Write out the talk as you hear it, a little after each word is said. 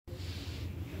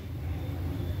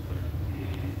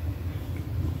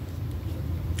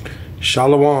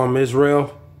Shalom,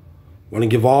 Israel. Want to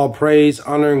give all praise,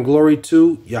 honor, and glory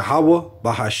to YAHAWAH,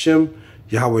 BASHAM,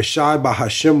 YAHAWAHSHI,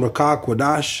 BASHAM, Rakah,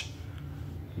 Quadash.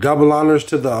 Double honors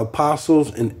to the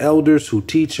apostles and elders who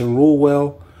teach and rule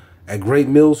well at Great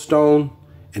Millstone,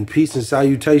 and peace and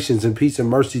salutations and peace and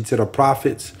mercy to the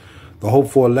prophets, the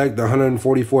hopeful elect, the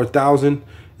 144,000,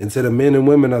 and to the men and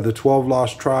women of the 12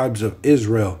 lost tribes of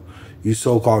Israel, you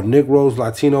so-called Negroes,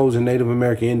 Latinos, and Native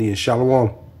American Indians.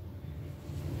 Shalom.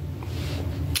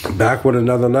 Back with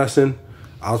another lesson.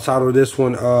 I'll title this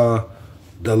one,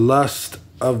 The Lust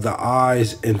of the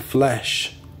Eyes and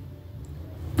Flesh.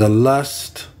 The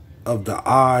lust of the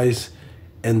eyes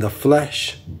and the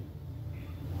flesh.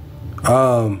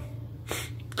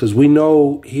 Because we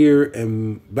know here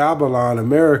in Babylon,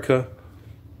 America,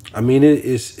 I mean,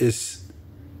 it's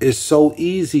so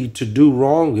easy to do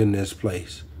wrong in this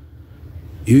place.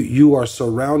 You are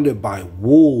surrounded by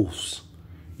wolves.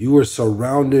 You are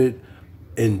surrounded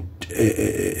in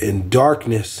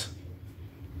darkness.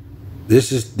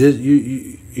 This is this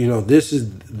this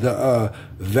is the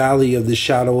valley of the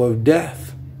shadow of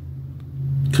death.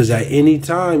 Because at any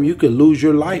time you could lose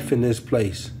your life in this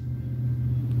place.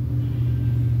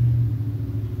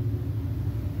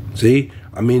 See,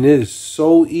 I mean, it is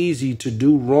so easy to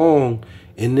do wrong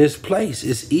in this place.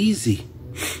 It's easy,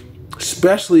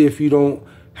 especially if you don't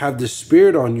have the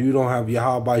Spirit on you. You don't have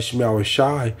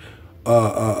YAHAWAHSHI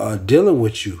dealing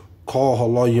with you. Call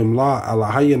Halayim La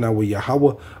Alahayana with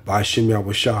Yahawah by Hashem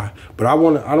Yahawashi. But I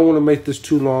don't want to make this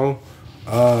too long.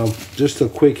 Just a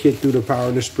quick hit through the power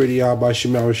and the spirit of Yah by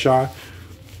Hashem Yahawashi.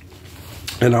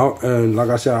 And like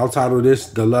I said, I'll title this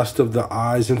The Lust of the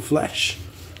Eyes and Flesh.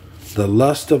 The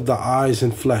lust of the eyes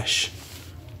and flesh.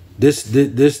 This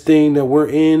thing that we're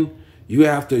in, you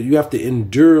have to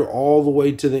endure all the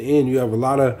way to the end. You have a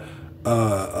lot of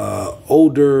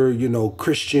older,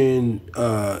 Christian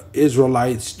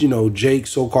Israelites, Jake,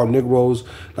 so-called Negroes,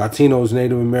 Latinos,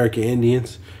 Native American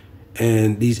Indians,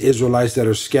 and these Israelites that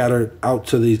are scattered out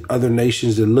to these other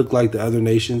nations that look like the other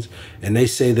nations, and they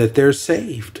say that they're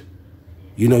saved.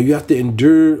 You have to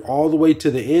endure all the way to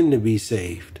the end to be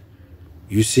saved.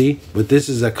 You see? But this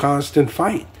is a constant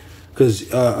fight because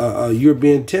you're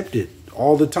being tempted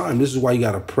all the time. This is why you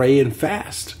got to pray and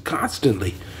fast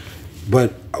constantly.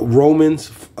 But Romans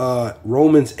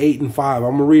 8 and 5. I'm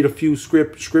going to read a few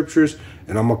scriptures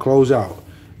and I'm going to close out.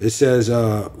 It says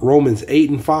Romans 8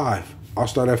 and 5. I'll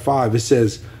start at 5. It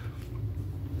says,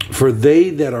 For they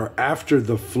that are after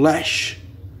the flesh,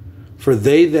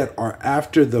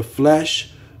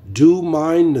 do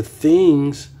mind the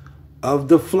things of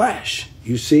the flesh.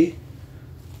 You see,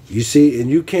 and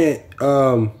you can't,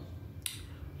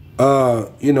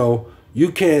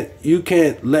 you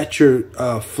can't let your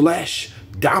flesh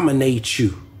dominate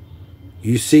you.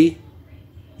 You see,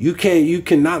 you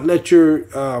cannot let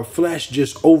your flesh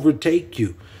just overtake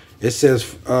you. It says,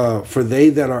 for they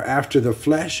that are after the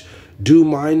flesh do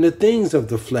mind the things of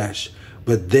the flesh,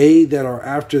 but they that are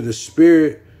after the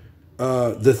spirit,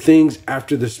 the things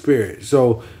after the spirit.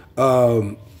 So,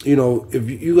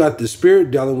 if you got the Spirit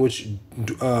dealing with you,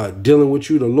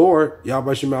 the Lord,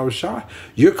 Yahweh Shemawashah,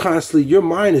 your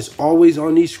mind is always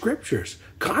on these scriptures.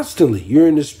 Constantly. You're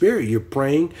in the Spirit. You're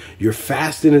praying. You're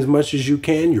fasting as much as you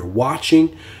can. You're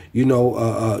watching.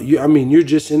 You're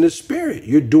just in the Spirit.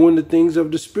 You're doing the things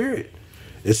of the Spirit.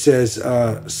 It says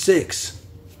 6.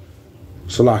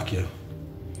 Salakia.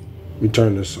 Let me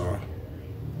turn this off.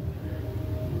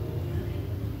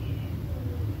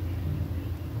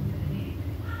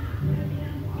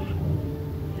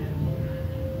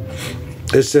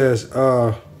 It says,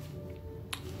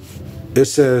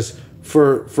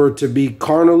 for to be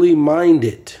carnally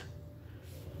minded,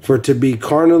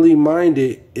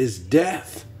 is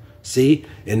death. See,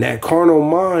 and that carnal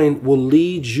mind will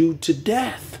lead you to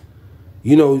death.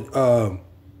 Going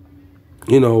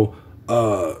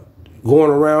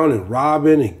around and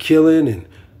robbing and killing and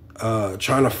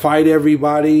trying to fight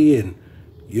everybody and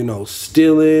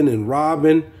stealing and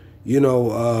robbing. Being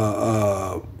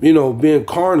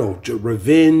carnal,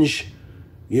 revenge,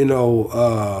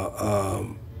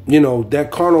 that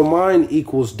carnal mind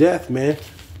equals death, man.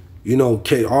 All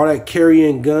that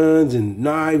carrying guns and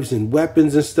knives and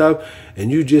weapons and stuff, and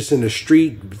you just in the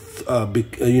street,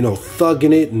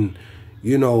 thugging it, and,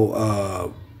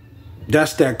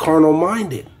 that's that carnal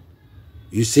minded.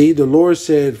 You see, the Lord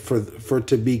said for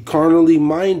to be carnally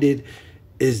minded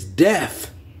is death.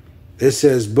 It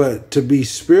says, but to be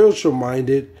spiritual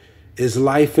minded is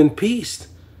life and peace.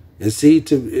 And see,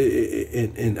 to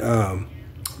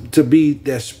be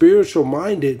that spiritual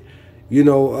minded,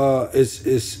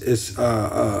 it's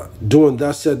doing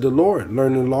thus said the Lord,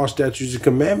 learning the law, statutes, and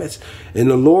commandments. And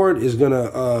the Lord is going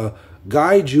to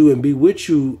guide you and be with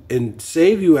you and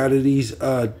save you out of these,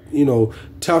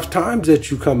 tough times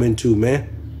that you come into, man.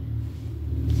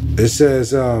 It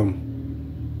says, and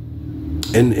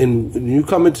when you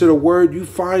come into the word, you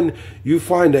find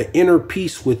an inner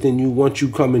peace within you. Once you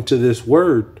come into this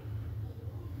word,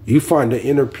 you find an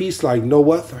inner peace like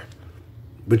no other.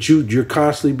 But you're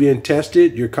constantly being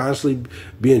tested. You're constantly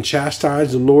being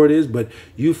chastised. The Lord is, but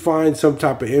you find some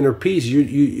type of inner peace.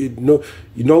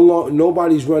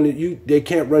 Nobody's running you. They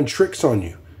can't run tricks on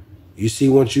you. You see,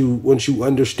 once you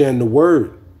understand the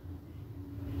word,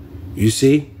 you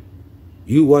see,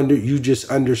 you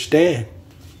just understand.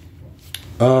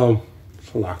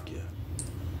 Salakia.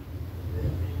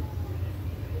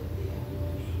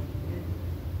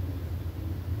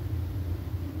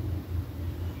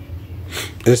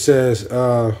 It says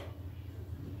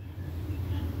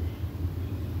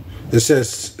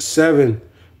 7,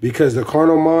 because the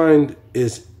carnal mind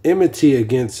is enmity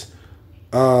against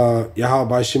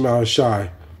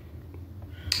YAHAWAHSHI,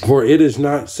 for it is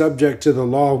not subject to the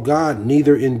law of God,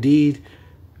 neither indeed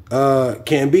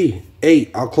can be. 8,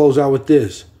 I'll close out with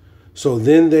this. So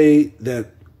then they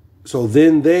that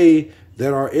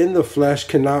are in the flesh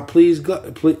cannot please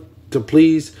God, to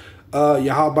please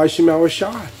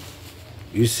YAHAWAHSHI.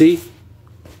 You see?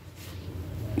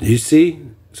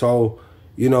 So,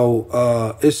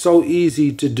 it's so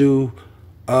easy to do,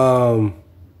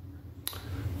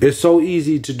 it's so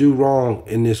easy to do wrong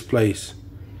in this place.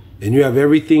 And you have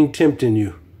everything tempting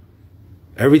you.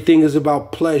 Everything is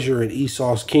about pleasure in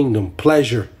Esau's kingdom.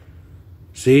 Pleasure.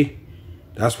 See?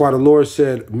 That's why the Lord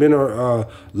said men are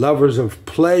lovers of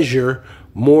pleasure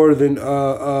more than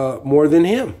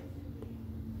him.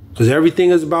 Because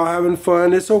everything is about having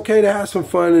fun. It's okay to have some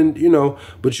fun, and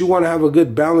but you want to have a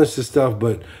good balance of stuff.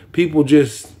 But people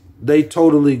they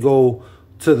totally go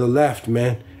to the left,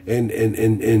 man, and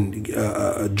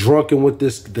drunken with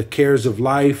the cares of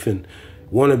life, and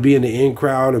want to be in the in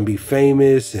crowd and be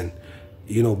famous, and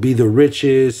be the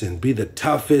richest and be the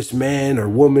toughest man or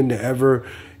woman to ever.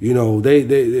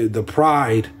 The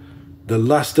pride, the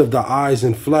lust of the eyes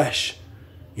and flesh.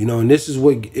 And this is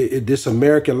what this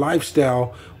American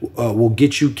lifestyle will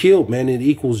get you killed, man. It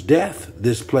equals death,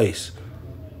 this place.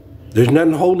 There's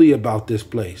nothing holy about this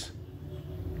place.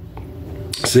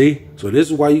 See? So this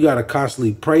is why you got to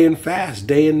constantly pray and fast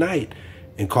day and night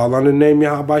and call on the name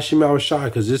YAHAWAHSHI,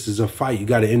 because this is a fight. You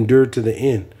got to endure to the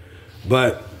end.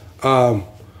 But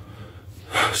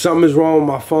something is wrong with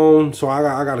my phone, so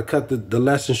I got to cut the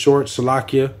lesson short,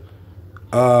 Salakia.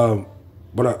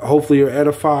 But hopefully you're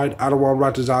edified. I don't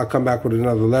want to come back with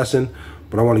another lesson,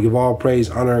 but I want to give all praise,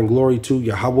 honor, and glory to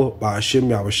Yahawah, BASHAM,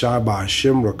 YAHAWAHSHI,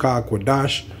 BASHAM, Rakah,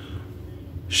 Kwadash.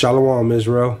 Shalom,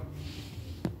 Israel.